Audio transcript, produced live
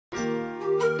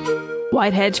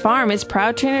Whitehedge Farm is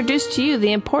proud to introduce to you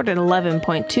the imported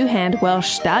 11.2-hand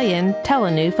Welsh Stallion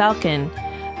Telynau Falcon.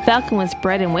 Falcon was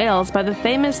bred in Wales by the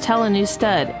famous Telynau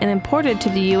stud and imported to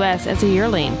the U.S. as a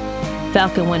yearling.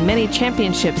 Falcon won many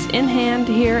championships in hand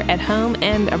here at home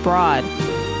and abroad.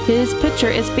 His picture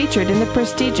is featured in the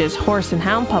prestigious Horse and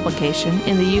Hound publication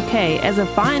in the UK as a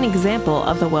fine example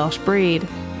of the Welsh breed.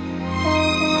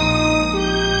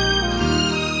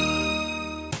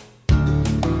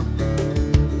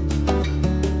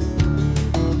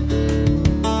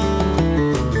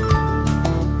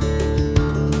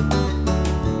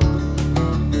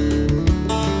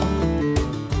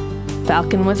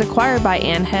 Falcon was acquired by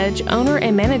Ann Hedge, owner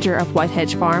and manager of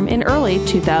Whitehedge Farm, in early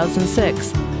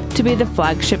 2006, to be the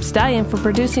flagship stallion for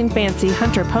producing fancy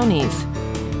hunter ponies.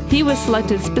 He was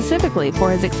selected specifically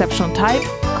for his exceptional type,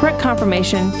 correct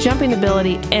conformation, jumping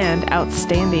ability, and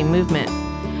outstanding movement.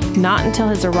 Not until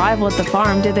his arrival at the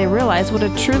farm did they realize what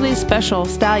a truly special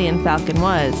stallion Falcon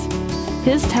was.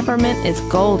 His temperament is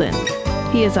golden.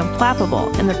 He is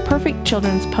unflappable and the perfect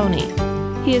children's pony.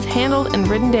 He is handled and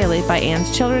ridden daily by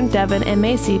Ann's children, Devin and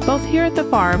Macy, both here at the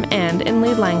farm and in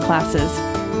lead line classes.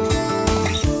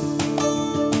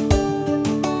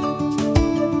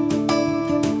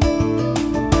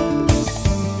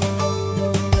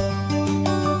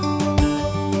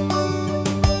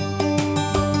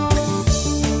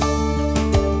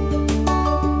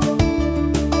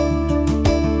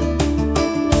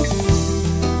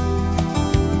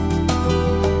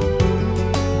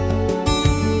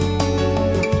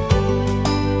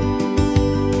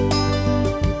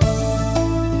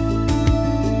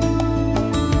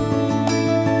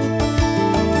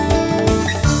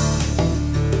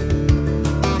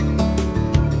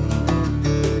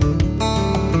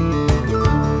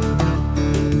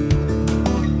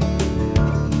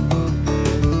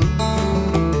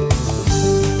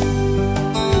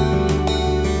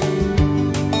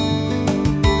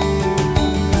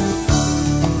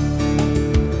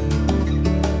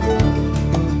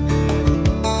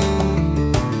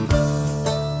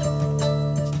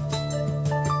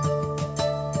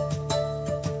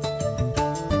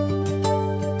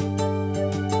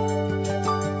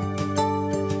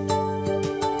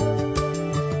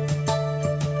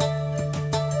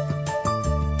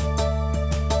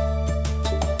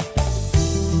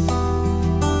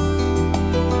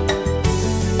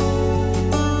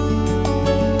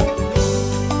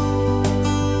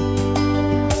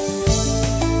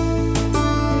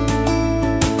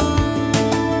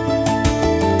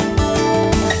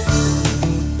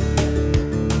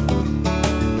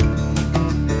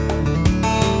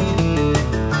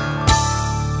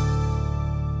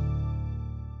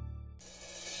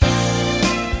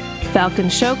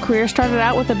 Falcon's show career started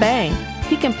out with a bang.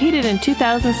 He competed in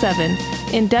 2007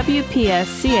 in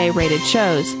WPSCA-rated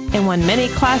shows and won many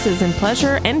classes in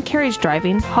pleasure and carriage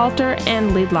driving, halter,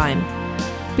 and lead line.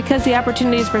 Because the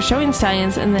opportunities for showing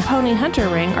stallions in the pony hunter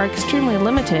ring are extremely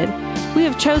limited, we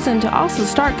have chosen to also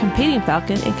start competing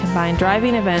Falcon in combined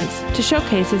driving events to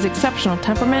showcase his exceptional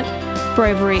temperament,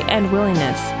 bravery, and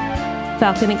willingness.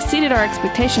 Falcon exceeded our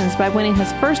expectations by winning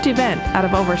his first event out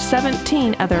of over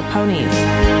 17 other ponies.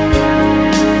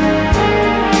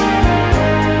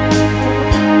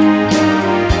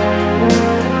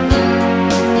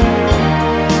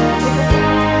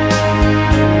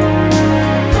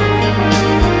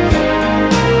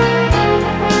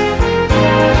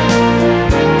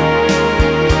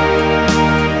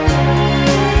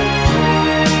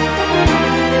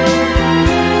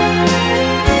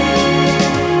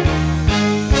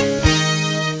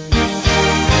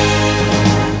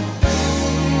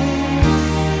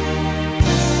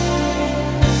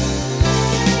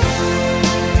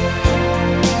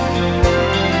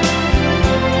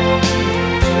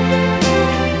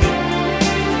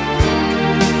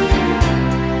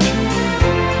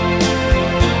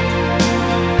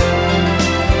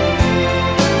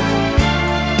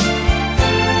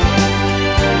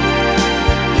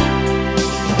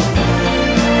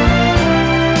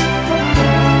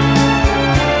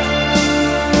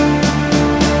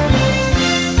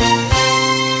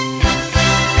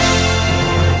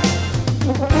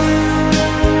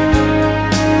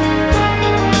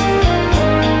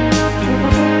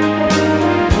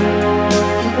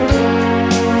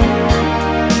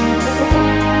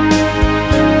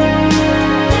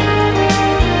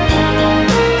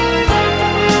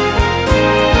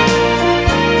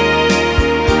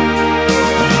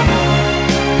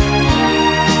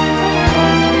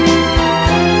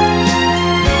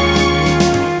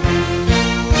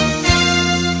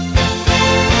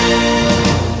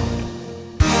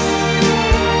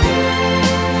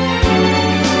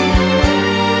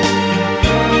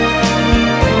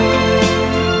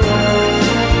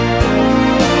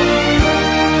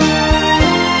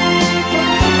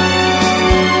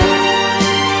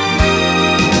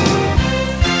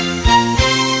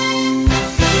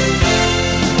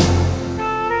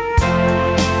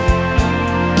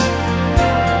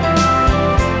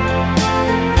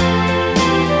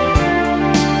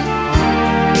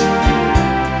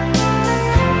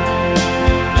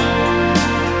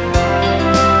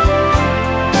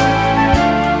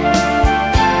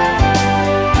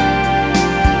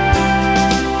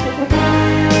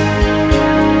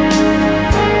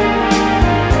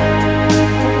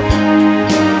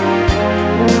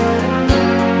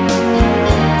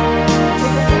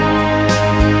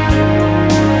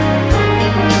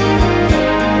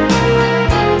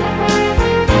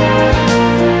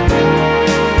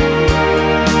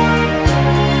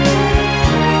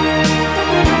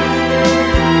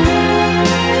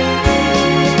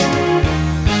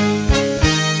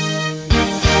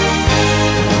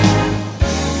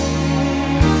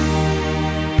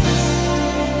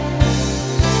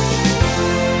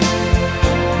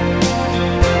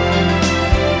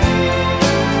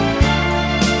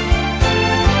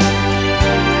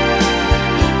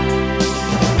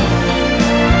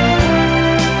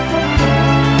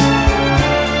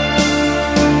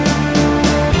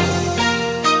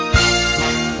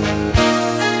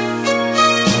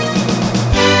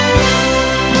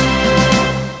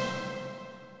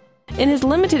 In his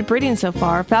limited breeding so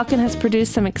far, Falcon has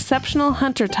produced some exceptional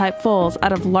hunter-type foals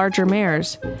out of larger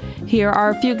mares. Here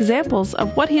are a few examples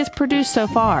of what he has produced so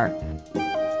far.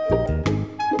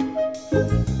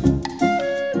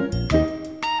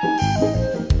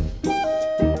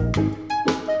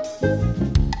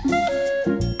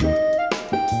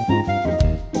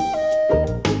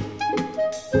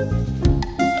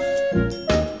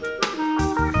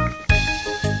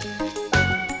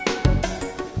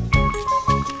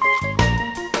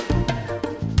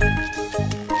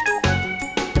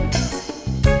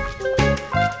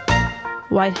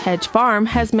 Whitehedge Farm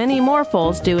has many more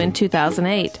foals due in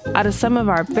 2008 out of some of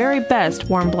our very best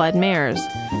warm-blood mares,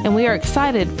 and we are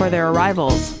excited for their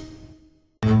arrivals.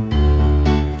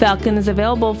 Falcon is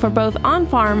available for both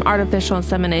on-farm artificial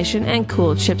insemination and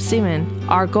cooled ship semen.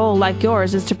 Our goal, like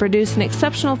yours, is to produce an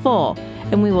exceptional foal,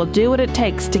 and we will do what it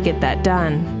takes to get that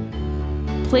done.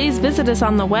 Please visit us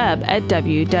on the web at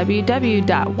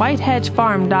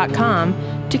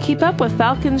www.whitehedgefarm.com to keep up with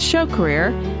Falcon's show career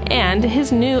and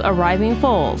his new arriving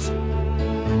foals.